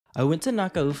I went to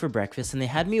Nakau for breakfast and they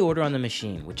had me order on the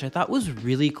machine, which I thought was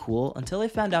really cool until I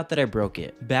found out that I broke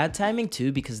it. Bad timing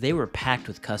too, because they were packed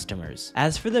with customers.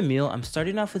 As for the meal, I'm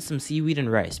starting off with some seaweed and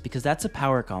rice because that's a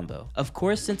power combo. Of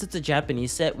course, since it's a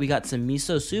Japanese set, we got some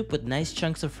miso soup with nice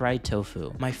chunks of fried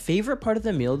tofu. My favorite part of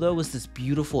the meal though was this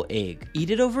beautiful egg. Eat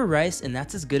it over rice and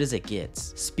that's as good as it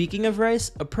gets. Speaking of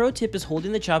rice, a pro tip is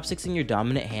holding the chopsticks in your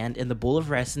dominant hand and the bowl of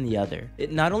rice in the other.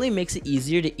 It not only makes it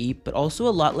easier to eat, but also a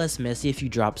lot less messy if you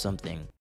drop something.